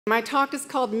My talk is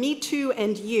called Me Too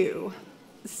and You,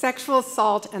 Sexual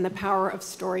Assault and the Power of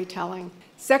Storytelling.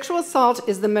 Sexual assault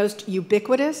is the most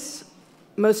ubiquitous,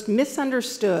 most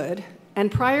misunderstood,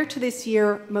 and prior to this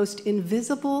year, most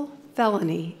invisible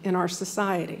felony in our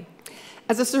society.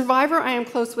 As a survivor I am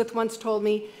close with once told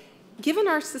me, given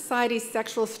our society's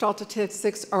sexual assault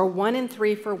statistics are 1 in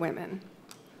 3 for women,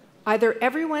 either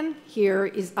everyone here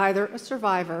is either a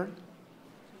survivor,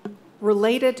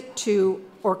 related to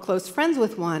or close friends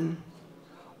with one,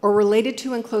 or related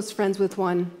to and close friends with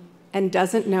one and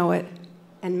doesn't know it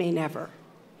and may never.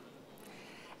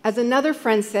 As another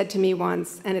friend said to me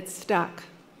once, and it stuck,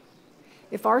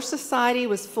 if our society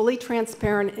was fully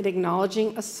transparent in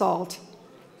acknowledging assault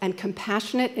and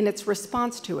compassionate in its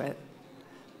response to it,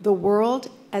 the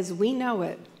world as we know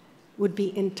it would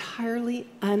be entirely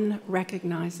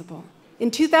unrecognizable. In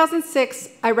 2006,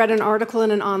 I read an article in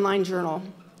an online journal.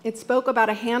 It spoke about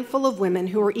a handful of women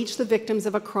who were each the victims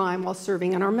of a crime while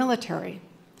serving in our military.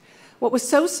 What was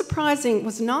so surprising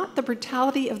was not the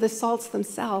brutality of the assaults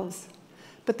themselves,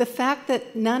 but the fact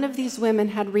that none of these women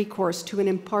had recourse to an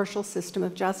impartial system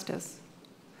of justice.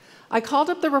 I called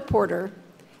up the reporter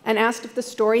and asked if the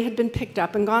story had been picked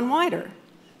up and gone wider.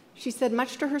 She said,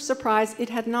 much to her surprise, it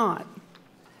had not.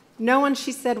 No one,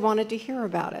 she said, wanted to hear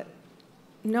about it.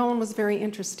 No one was very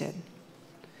interested.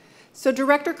 So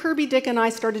Director Kirby Dick and I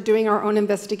started doing our own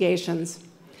investigations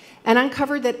and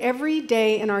uncovered that every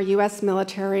day in our US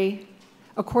military,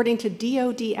 according to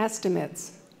DoD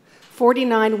estimates,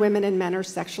 49 women and men are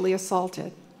sexually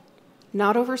assaulted.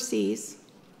 Not overseas,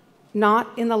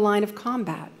 not in the line of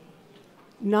combat,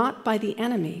 not by the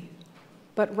enemy,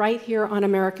 but right here on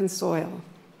American soil,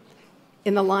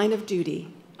 in the line of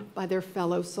duty by their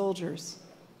fellow soldiers.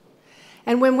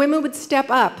 And when women would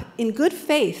step up in good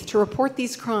faith to report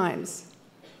these crimes,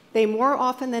 they more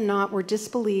often than not were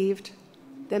disbelieved,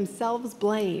 themselves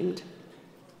blamed,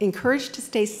 encouraged to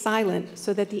stay silent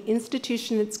so that the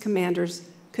institution and its commanders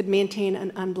could maintain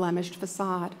an unblemished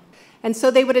facade. And so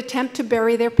they would attempt to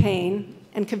bury their pain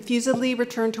and confusedly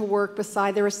return to work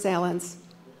beside their assailants,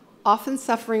 often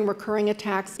suffering recurring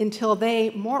attacks until they,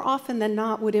 more often than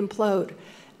not, would implode,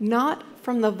 not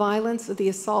from the violence of the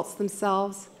assaults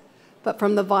themselves, but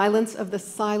from the violence of the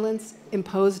silence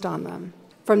imposed on them,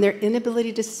 from their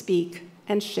inability to speak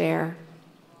and share,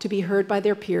 to be heard by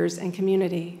their peers and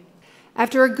community.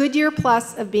 After a good year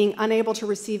plus of being unable to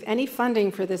receive any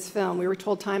funding for this film, we were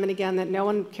told time and again that no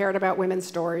one cared about women's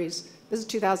stories. This is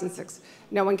 2006.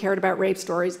 No one cared about rape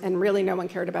stories, and really no one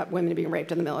cared about women being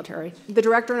raped in the military. The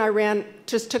director and I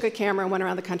just took a camera and went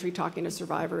around the country talking to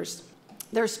survivors.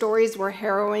 Their stories were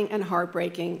harrowing and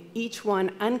heartbreaking, each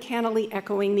one uncannily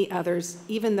echoing the others,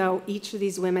 even though each of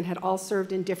these women had all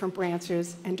served in different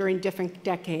branches and during different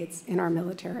decades in our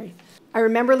military. I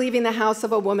remember leaving the house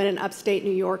of a woman in upstate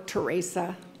New York,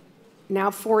 Teresa,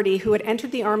 now 40, who had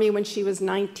entered the Army when she was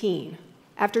 19.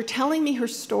 After telling me her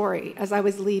story as I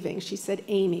was leaving, she said,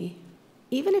 Amy,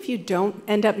 even if you don't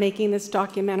end up making this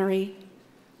documentary,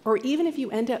 or even if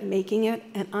you end up making it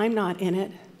and I'm not in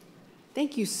it,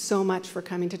 thank you so much for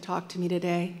coming to talk to me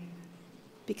today,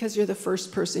 because you're the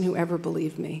first person who ever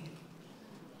believed me,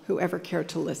 who ever cared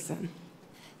to listen.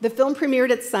 The film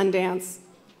premiered at Sundance,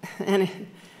 and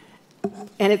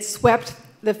it swept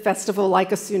the festival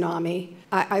like a tsunami.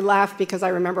 I laugh because I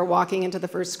remember walking into the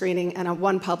first screening and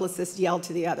one publicist yelled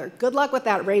to the other, "Good luck with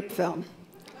that rape film."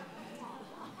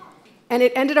 And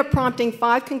it ended up prompting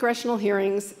 5 congressional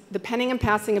hearings, the penning and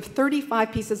passing of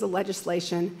 35 pieces of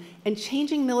legislation, and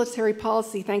changing military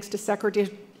policy thanks to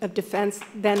Secretary of Defense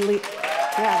then It's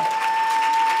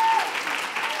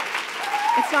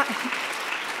not,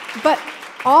 but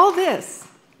all this,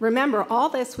 remember, all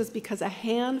this was because a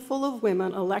handful of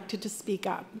women elected to speak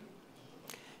up,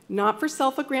 not for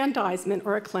self-aggrandizement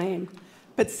or acclaim,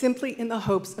 but simply in the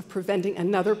hopes of preventing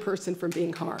another person from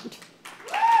being harmed.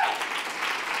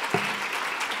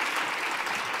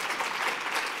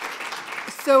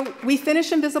 So we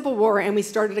finished Invisible War and we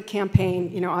started a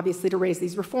campaign, obviously to raise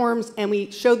these reforms, and we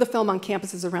showed the film on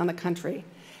campuses around the country.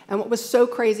 And what was so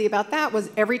crazy about that was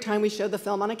every time we showed the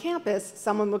film on a campus,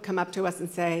 someone would come up to us and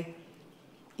say,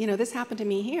 this happened to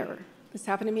me here. This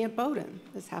happened to me at Bowdoin.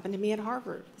 This happened to me at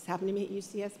Harvard. This happened to me at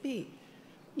UCSB.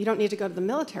 You don't need to go to the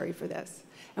military for this.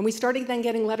 And we started then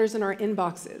getting letters in our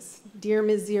inboxes. Dear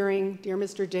Ms. Ziering, dear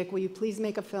Mr. Dick, will you please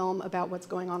make a film about what's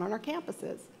going on our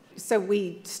campuses? So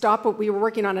we stopped what we were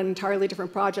working on, an entirely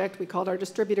different project. We called our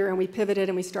distributor and we pivoted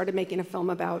and we started making a film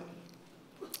about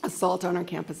assault on our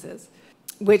campuses,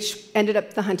 which ended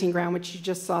up The Hunting Ground, which you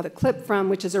just saw the clip from,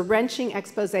 which is a wrenching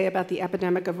expose about the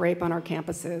epidemic of rape on our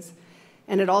campuses.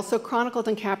 And it also chronicled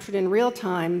and captured in real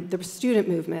time the student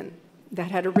movement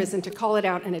that had arisen to call it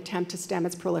out and attempt to stem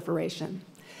its proliferation.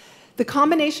 The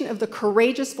combination of the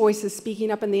courageous voices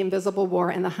speaking up in the invisible war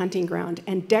and the hunting ground,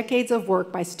 and decades of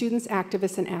work by students,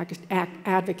 activists, and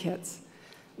advocates,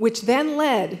 which then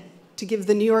led to give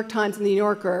the New York Times and the New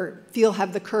Yorker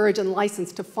have the courage and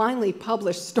license to finally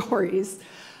publish stories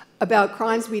about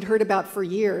crimes we'd heard about for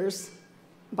years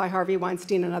by Harvey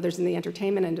Weinstein and others in the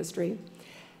entertainment industry,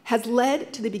 has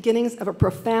led to the beginnings of a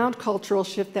profound cultural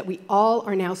shift that we all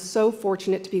are now so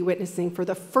fortunate to be witnessing. For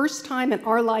the first time in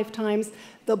our lifetimes,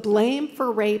 the blame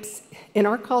for rapes in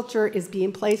our culture is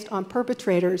being placed on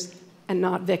perpetrators and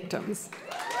not victims.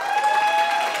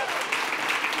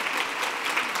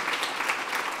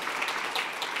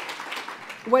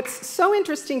 What's so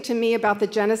interesting to me about the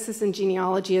genesis and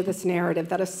genealogy of this narrative,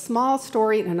 that a small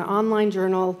story in an online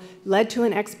journal led to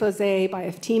an expose by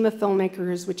a team of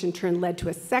filmmakers, which in turn led to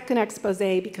a second expose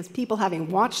because people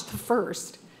having watched the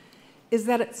first, is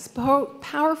that it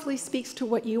powerfully speaks to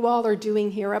what you all are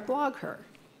doing here at BlogHer.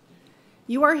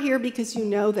 You are here because you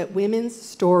know that women's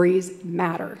stories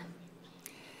matter,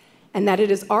 and that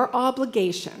it is our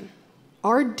obligation,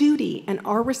 our duty, and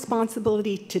our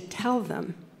responsibility to tell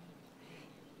them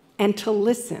and to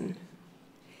listen,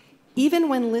 even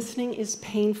when listening is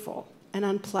painful and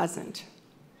unpleasant,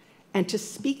 and to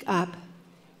speak up,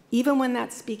 even when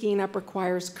that speaking up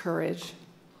requires courage,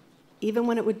 even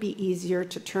when it would be easier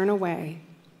to turn away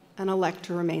and elect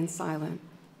to remain silent.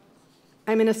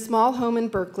 I'm in a small home in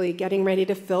Berkeley getting ready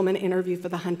to film an interview for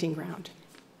The Hunting Ground.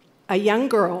 A young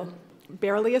girl,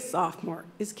 barely a sophomore,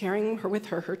 is carrying with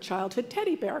her her childhood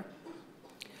teddy bear.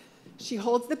 She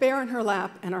holds the bear in her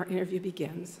lap and our interview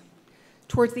begins.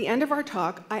 Towards the end of our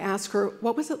talk, I ask her,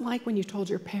 what was it like when you told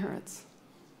your parents?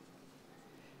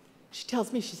 She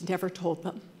tells me she's never told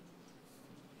them.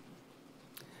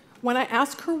 When I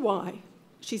ask her why,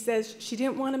 she says she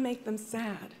didn't want to make them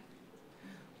sad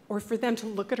or for them to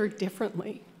look at her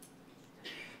differently,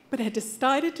 but had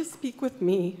decided to speak with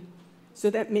me so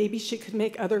that maybe she could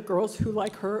make other girls who,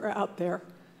 like her, are out there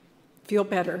feel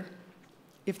better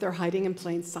if they're hiding in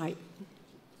plain sight.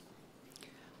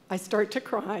 I start to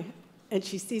cry, and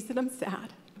she sees that I'm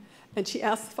sad, and she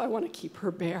asks if I want to keep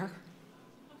her bear.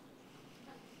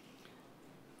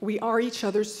 We are each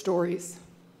other's stories.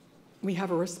 We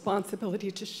have a responsibility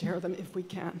to share them if we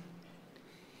can.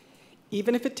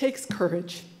 Even if it takes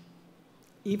courage,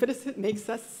 even if it makes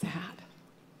us sad,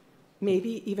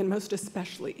 maybe even most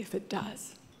especially if it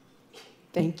does.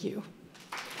 Thank you.